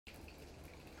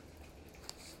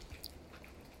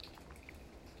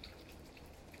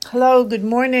Hello, good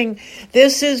morning.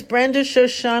 This is Brenda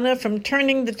Shoshana from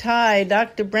Turning the Tide,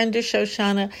 Dr. Brenda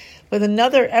Shoshana, with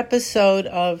another episode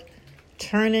of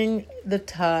Turning the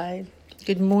Tide.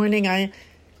 Good morning.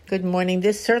 Good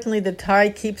morning. Certainly the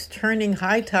tide keeps turning,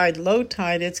 high tide, low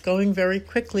tide. It's going very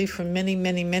quickly for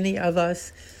many of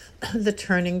us, the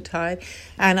turning tide.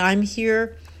 And I'm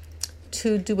here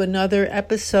to do another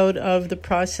episode of the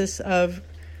process of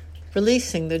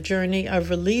releasing, the journey of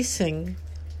releasing.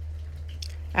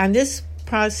 And this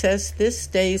process, this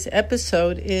day's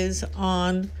episode, is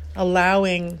on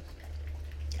allowing.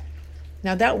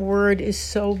 Now that word is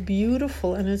so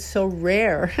beautiful and it's so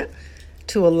rare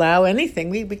to allow anything.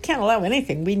 We can't allow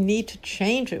anything. We need to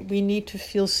change it. We need to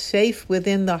feel safe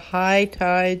within the high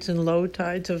tides and low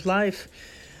tides of life.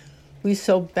 We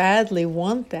so badly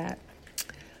want that.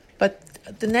 But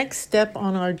the next step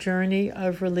on our journey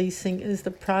of releasing is the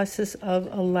process of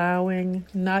allowing,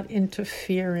 not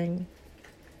interfering.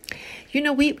 You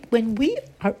know, when we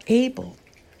are able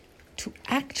to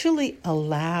actually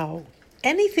allow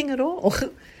anything at all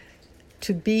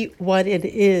to be what it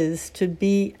is, to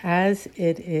be as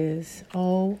it is,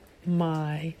 oh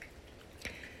my,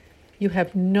 you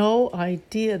have no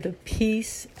idea the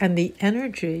peace and the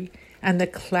energy and the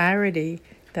clarity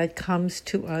that comes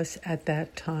to us at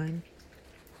that time.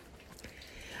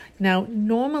 Now,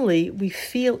 normally we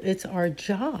feel it's our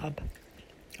job,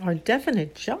 our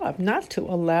definite job, not to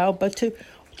allow, but to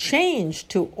change,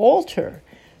 to alter,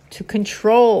 to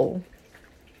control.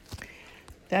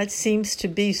 That seems to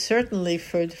be, certainly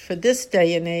for this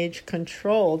day and age,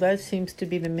 control. That seems to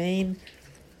be the main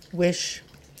wish.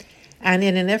 And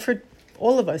in an effort,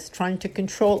 all of us trying to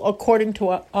control according to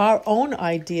our own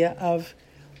idea of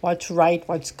what's right,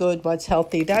 what's good, what's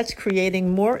healthy, that's creating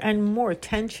more and more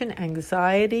tension,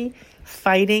 anxiety,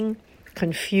 fighting,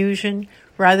 confusion,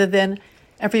 rather than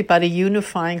everybody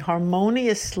unifying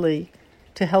harmoniously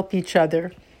to help each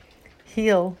other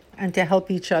heal and to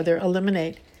help each other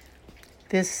eliminate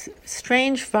this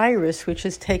strange virus which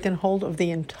has taken hold of the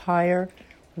entire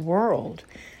world.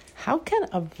 How can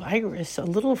a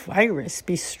little virus,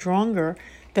 be stronger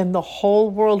than the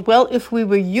whole world? Well, if we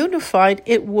were unified,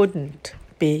 it wouldn't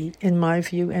be, in my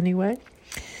view anyway.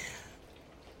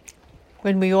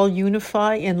 When we all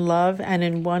unify in love and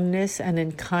in oneness and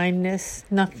in kindness,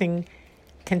 nothing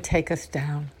can take us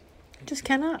down. It just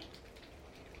cannot.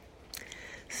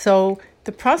 So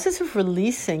the process of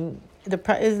releasing,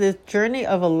 the journey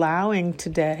of allowing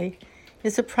today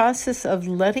is a process of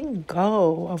letting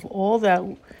go of all that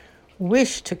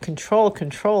wish to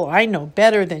control. I know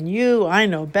better than you. I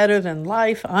know better than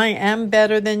life. I am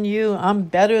better than you. I'm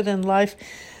better than life.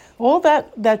 All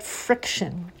that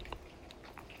friction,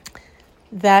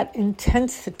 that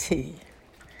intensity,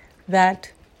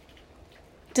 that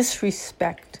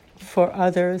disrespect for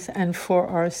others and for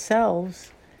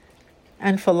ourselves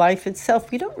and for life itself.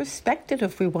 We don't respect it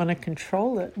if we want to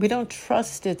control it. We don't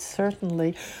trust it,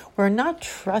 certainly. We're not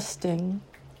trusting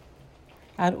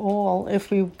at all if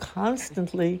we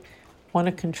constantly want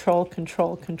to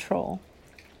control.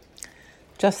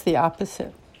 Just the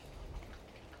opposite.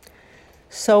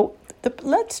 So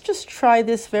let's just try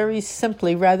this very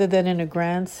simply rather than in a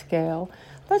grand scale.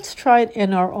 Let's try it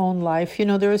in our own life. You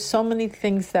know, there are so many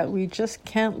things that we just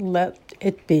can't let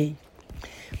it be.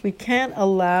 We can't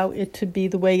allow it to be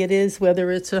the way it is,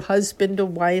 whether it's a husband, a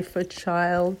wife, a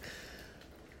child,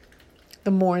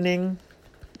 the morning,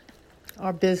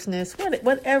 our business,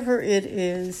 whatever it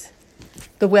is,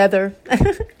 the weather,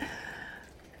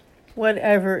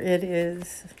 whatever it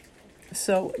is.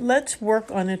 So let's work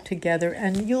on it together,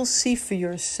 and you'll see for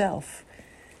yourself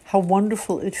how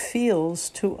wonderful it feels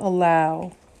to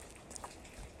allow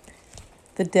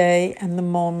the day and the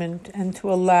moment, and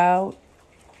to allow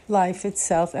life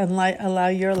itself and allow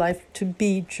your life to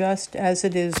be just as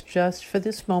it is, just for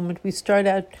this moment. We start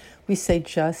out, we say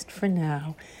just for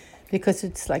now, because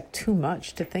it's like too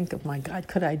much to think of, my God,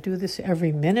 could I do this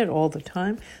every minute all the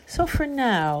time? So for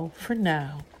now,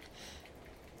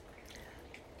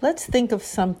 let's think of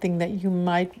something that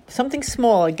something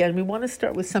small. Again, we want to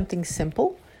start with something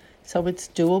simple, so it's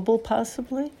doable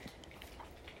possibly.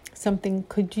 Something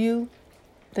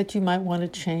that you might want to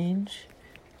change.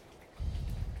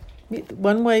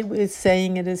 One way of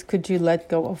saying it is, could you let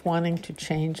go of wanting to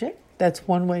change it? That's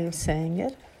one way of saying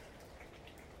it.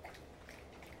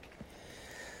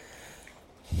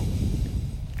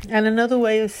 And another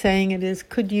way of saying it is,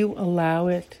 could you allow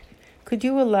it? Could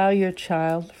you allow your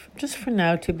child, just for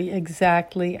now, to be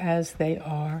exactly as they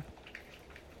are?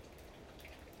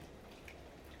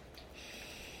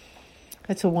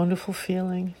 That's a wonderful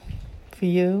feeling for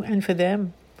you and for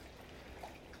them.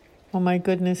 Oh my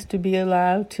goodness, to be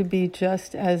allowed to be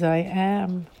just as I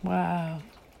am. Wow.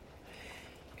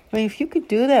 I mean, if you could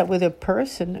do that with a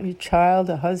person, a child,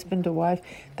 a husband, a wife,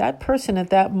 that person at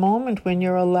that moment when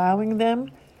you're allowing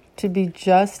them to be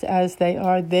just as they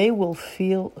are, they will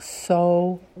feel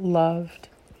so loved.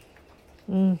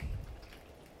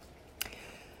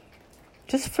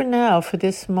 Just for now, for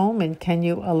this moment, can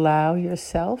you allow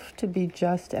yourself to be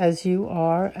just as you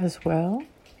are as well?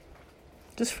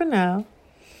 Just for now.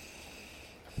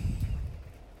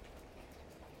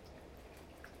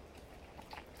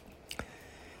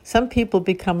 Some people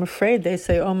become afraid. They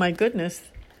say, oh my goodness,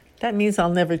 that means I'll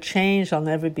never change, I'll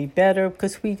never be better,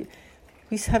 because we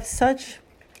have such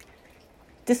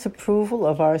disapproval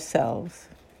of ourselves,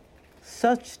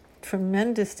 such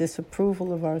tremendous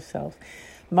disapproval of ourselves.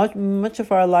 Much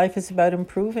of our life is about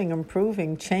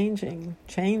improving, changing.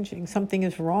 Something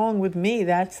is wrong with me.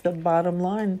 That's the bottom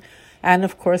line. And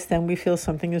of course, then we feel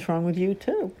something is wrong with you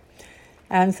too.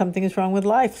 And something is wrong with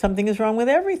life. Something is wrong with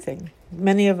everything.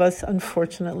 Many of us,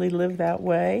 unfortunately, live that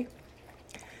way.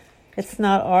 It's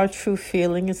not our true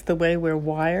feeling. It's the way we're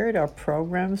wired. Our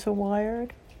programs are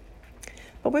wired.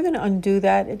 But we're going to undo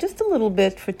that just a little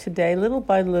bit for today, little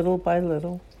by little by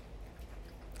little.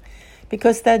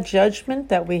 Because that judgment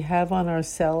that we have on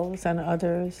ourselves and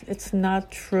others, it's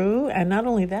not true. And not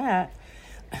only that,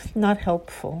 not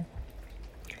helpful.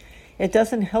 It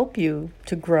doesn't help you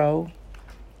to grow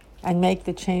and make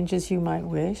the changes you might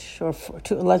wish, or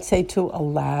let's say to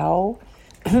allow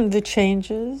the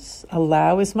changes.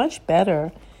 Allow is much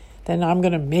better than I'm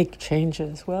going to make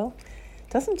changes. Well, it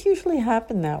doesn't usually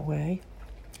happen that way.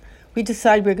 We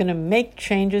decide we're going to make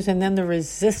changes and then the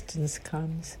resistance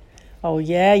comes. Oh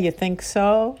yeah, you think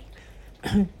so?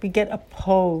 We get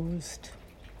opposed.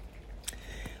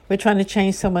 We're trying to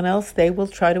change someone else, they will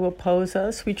try to oppose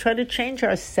us. We try to change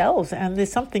ourselves, and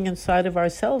there's something inside of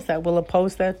ourselves that will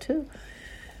oppose that too.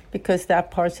 Because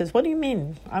that part says, what do you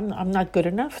mean? I'm not good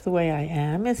enough the way I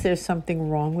am. Is there something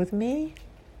wrong with me?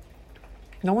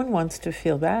 No one wants to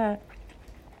feel that.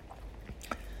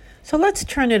 So let's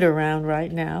turn it around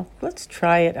right now. Let's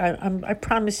try it. I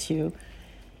promise you,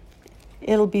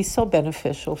 it'll be so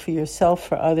beneficial for yourself,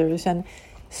 for others. And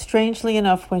strangely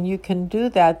enough, when you can do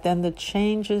that, then the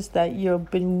changes that you've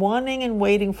been wanting and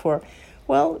waiting for,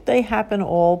 well, they happen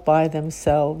all by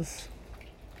themselves.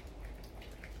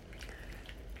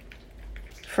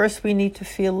 First, we need to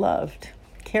feel loved,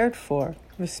 cared for,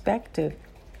 respected.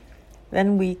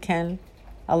 Then we can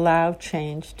allow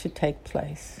change to take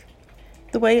place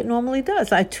the way it normally does.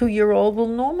 A 2-year-old will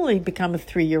normally become a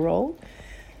 3-year-old.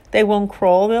 They won't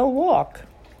crawl, they'll walk.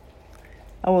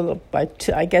 Oh, well,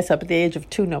 I guess up at the age of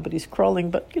 2, nobody's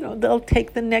crawling, but, they'll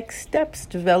take the next steps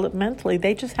developmentally.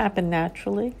 They just happen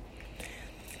naturally.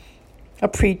 A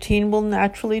preteen will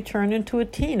naturally turn into a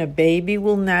teen. A baby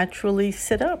will naturally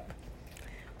sit up.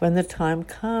 When the time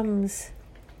comes,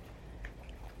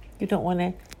 you don't want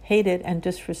to hate it and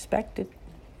disrespect it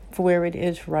for where it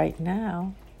is right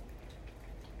now.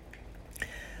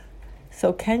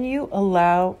 So can you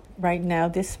allow right now,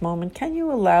 this moment, can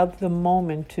you allow the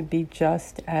moment to be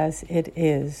just as it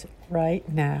is right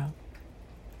now?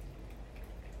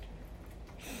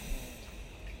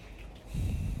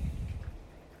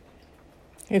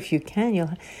 If you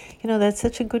can, that's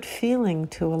such a good feeling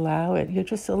to allow it. You're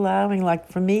just allowing, like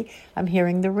for me, I'm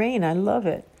hearing the rain. I love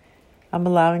it. I'm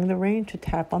allowing the rain to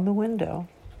tap on the window.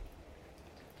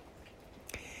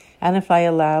 And if I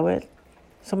allow it,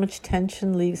 so much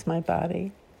tension leaves my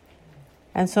body,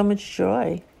 and so much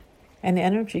joy and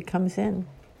energy comes in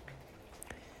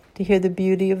to hear the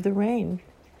beauty of the rain,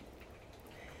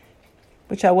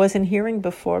 which I wasn't hearing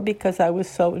before because I was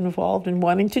so involved in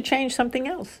wanting to change something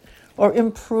else or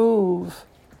improve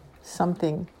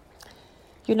something.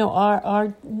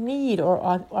 Our need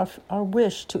or our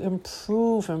wish to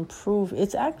improve,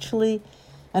 it's actually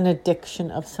an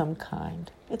addiction of some kind.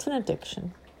 It's an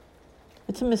addiction.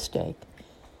 It's a mistake.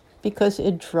 Because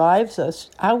it drives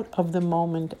us out of the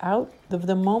moment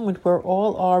where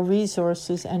all our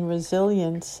resources and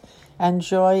resilience and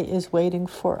joy is waiting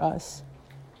for us.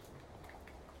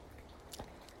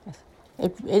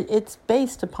 It's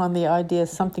based upon the idea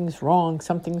something's wrong.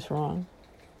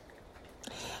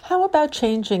 How about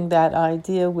changing that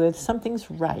idea with something's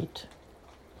right?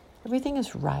 Everything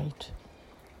is right.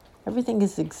 Everything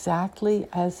is exactly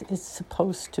as it's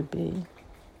supposed to be.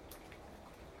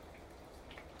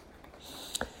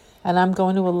 And I'm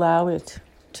going to allow it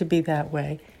to be that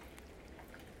way.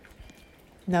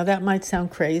 Now, that might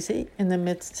sound crazy in the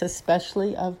midst,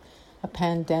 especially of a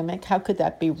pandemic. How could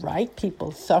that be right?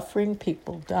 People suffering,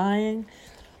 people dying.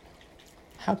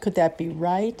 How could that be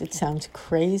right? It sounds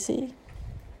crazy.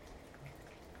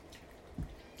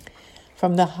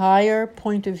 from the higher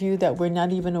point of view that we're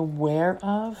not even aware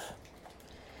of.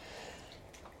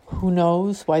 Who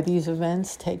knows why these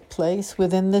events take place?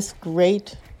 Within this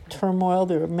great turmoil,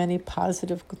 there are many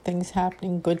positive things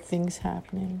happening, good things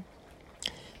happening.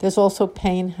 There's also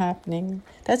pain happening.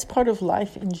 That's part of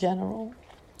life in general.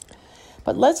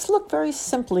 But let's look very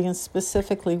simply and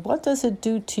specifically, what does it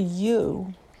do to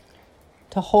you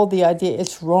to hold the idea,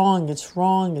 it's wrong,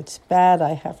 it's bad,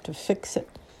 I have to fix it?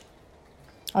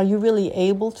 Are you really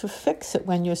able to fix it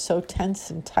when you're so tense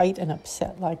and tight and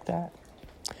upset like that?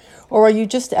 Or are you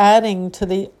just adding to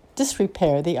the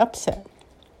disrepair, the upset?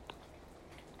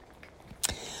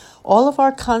 All of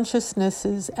our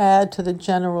consciousnesses add to the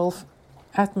general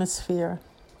atmosphere.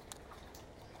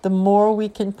 The more we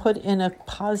can put in a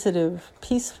positive,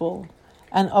 peaceful,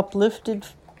 and uplifted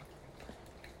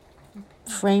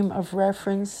frame of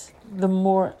reference, the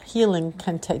more healing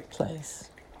can take place.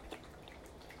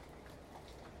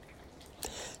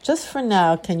 Just for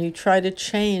now, can you try to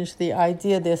change the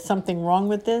idea there's something wrong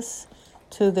with this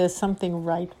to there's something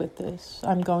right with this?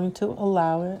 I'm going to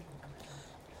allow it.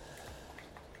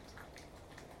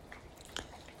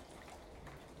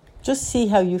 Just see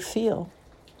how you feel.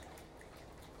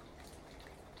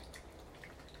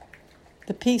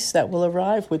 The peace that will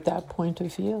arrive with that point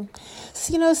of view.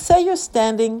 So, say you're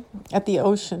standing at the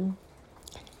ocean.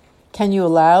 Can you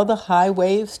allow the high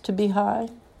waves to be high?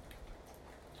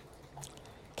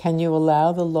 Can you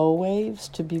allow the low waves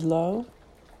to be low?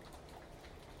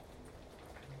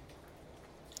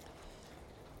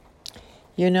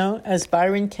 As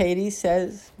Byron Katie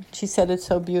says, she said it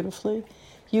so beautifully,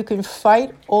 you can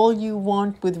fight all you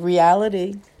want with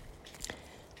reality,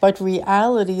 but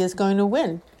reality is going to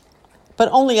win. But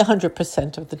only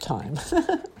 100% of the time.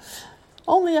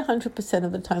 Only 100%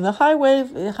 of the time. The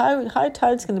high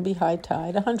tide's going to be high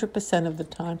tide 100% of the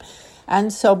time.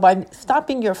 And so by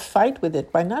stopping your fight with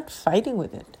it, by not fighting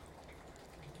with it,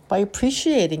 by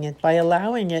appreciating it, by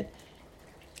allowing it,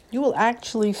 you will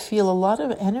actually feel a lot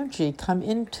of energy come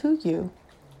into you.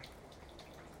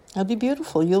 It'll be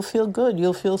beautiful. You'll feel good.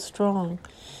 You'll feel strong.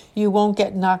 You won't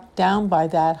get knocked down by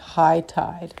that high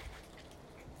tide.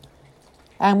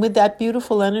 And with that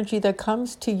beautiful energy that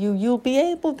comes to you, you'll be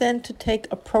able then to take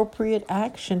appropriate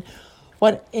action.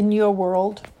 What in your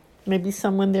world, maybe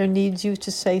someone there needs you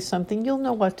to say something, you'll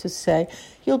know what to say.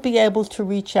 You'll be able to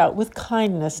reach out with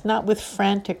kindness, not with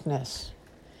franticness.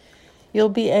 You'll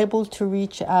be able to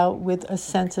reach out with a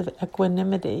sense of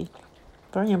equanimity.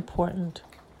 Very important.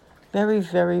 Very,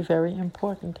 very, very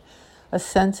important. A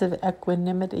sense of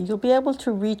equanimity. You'll be able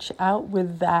to reach out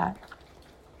with that.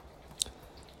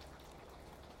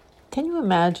 Can you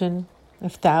imagine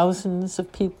if thousands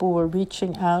of people were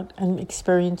reaching out and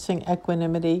experiencing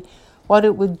equanimity, what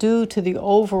it would do to the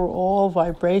overall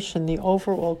vibration, the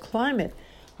overall climate,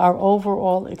 our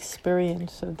overall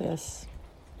experience of this?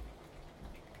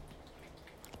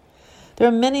 There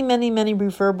are many, many, many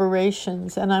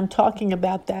reverberations, and I'm talking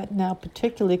about that now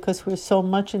particularly because we're so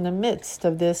much in the midst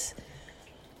of this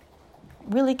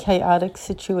really chaotic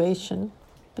situation,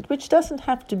 but which doesn't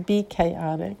have to be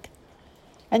chaotic.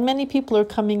 And many people are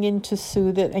coming in to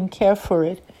soothe it and care for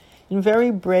it in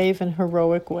very brave and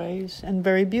heroic ways and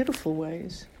very beautiful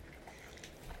ways.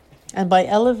 And by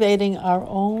elevating our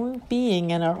own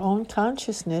being and our own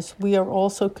consciousness, we are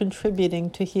also contributing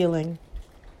to healing.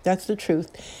 That's the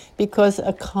truth. Because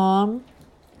a calm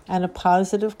and a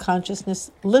positive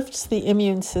consciousness lifts the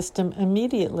immune system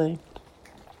immediately.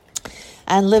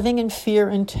 And living in fear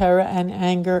and terror and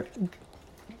anger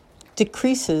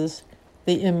decreases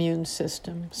the immune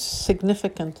system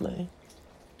significantly.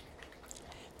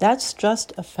 That's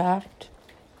just a fact.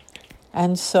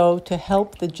 And so to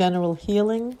help the general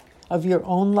healing of your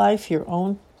own life, your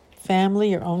own family,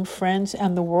 your own friends,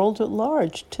 and the world at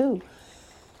large too,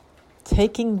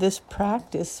 taking this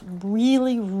practice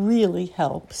really, really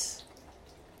helps.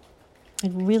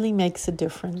 It really makes a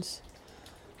difference.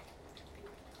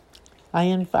 I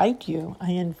invite you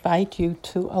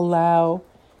to allow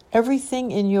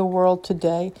everything in your world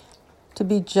today to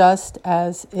be just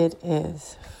as it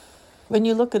is. When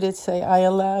you look at it, say, I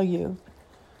allow you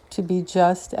to be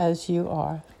just as you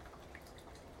are.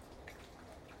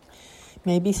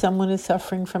 Maybe someone is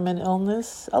suffering from an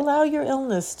illness. Allow your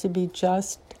illness to be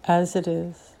just as it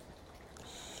is.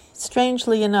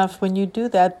 Strangely enough, when you do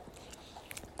that,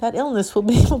 that illness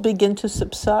will begin to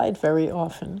subside very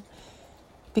often.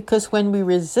 Because when we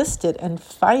resist it and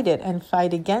fight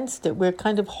against it, we're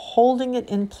kind of holding it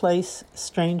in place,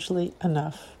 strangely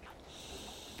enough.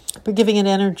 We're giving it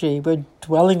energy, we're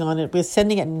dwelling on it, we're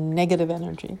sending it negative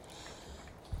energy.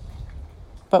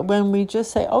 But when we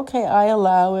just say, okay, I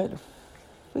allow it,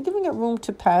 We're giving it room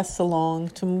to pass along,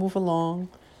 to move along,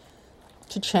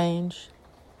 to change,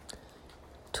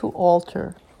 to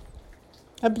alter.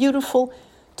 A beautiful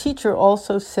teacher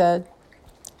also said,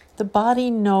 the body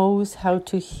knows how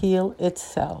to heal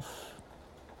itself.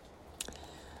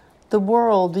 The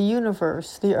world, the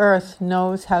universe, the earth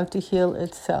knows how to heal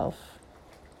itself.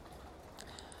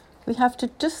 We have to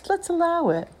let's allow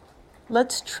it.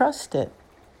 Let's trust it.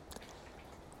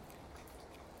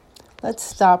 Let's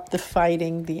stop the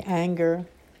fighting, the anger,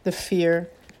 the fear.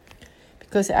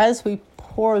 Because as we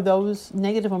pour those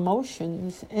negative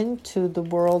emotions into the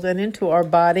world and into our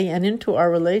body and into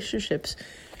our relationships,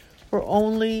 we're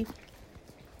only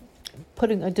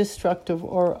putting a destructive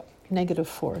or negative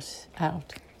force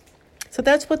out. So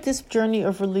that's what this journey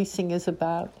of releasing is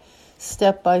about,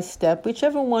 step by step.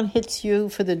 Whichever one hits you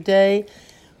for the day,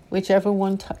 whichever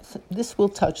one, this will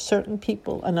touch certain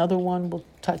people, another one will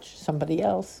touch somebody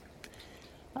else.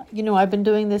 I've been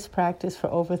doing this practice for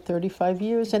over 35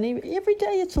 years, and every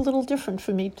day it's a little different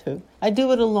for me too. I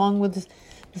do it along with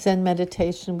Zen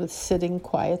meditation, with sitting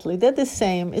quietly. They're the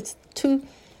same. It's two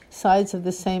sides of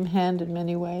the same hand in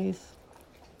many ways.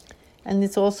 And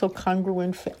it's also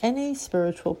congruent for any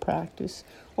spiritual practice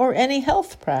or any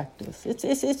health practice.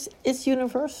 It's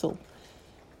universal.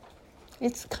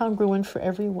 It's congruent for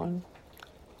everyone.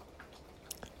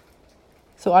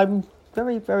 So I'm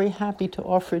very, very happy to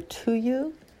offer to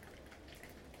you.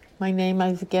 My name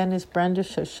again is Brenda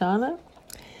Shoshana.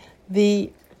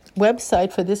 The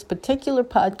website for this particular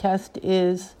podcast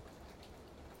is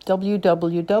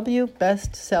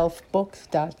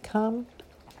www.bestselfbooks.com.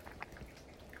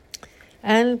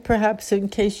 And perhaps in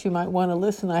case you might want to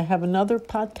listen, I have another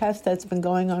podcast that's been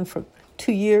going on for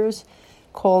 2 years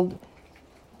called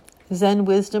Zen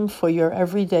Wisdom for Your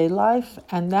Everyday Life.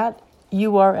 And that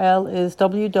URL is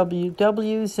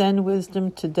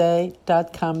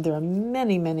www.zenwisdomtoday.com. There are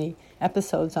many, many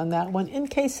episodes on that one in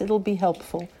case it'll be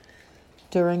helpful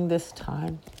during this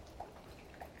time.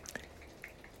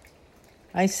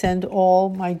 I send all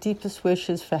my deepest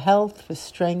wishes for health, for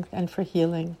strength, and for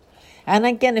healing. And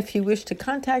again, if you wish to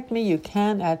contact me, you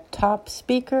can at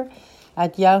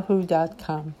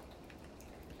topspeaker@yahoo.com.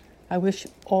 I wish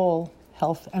all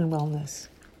health and wellness.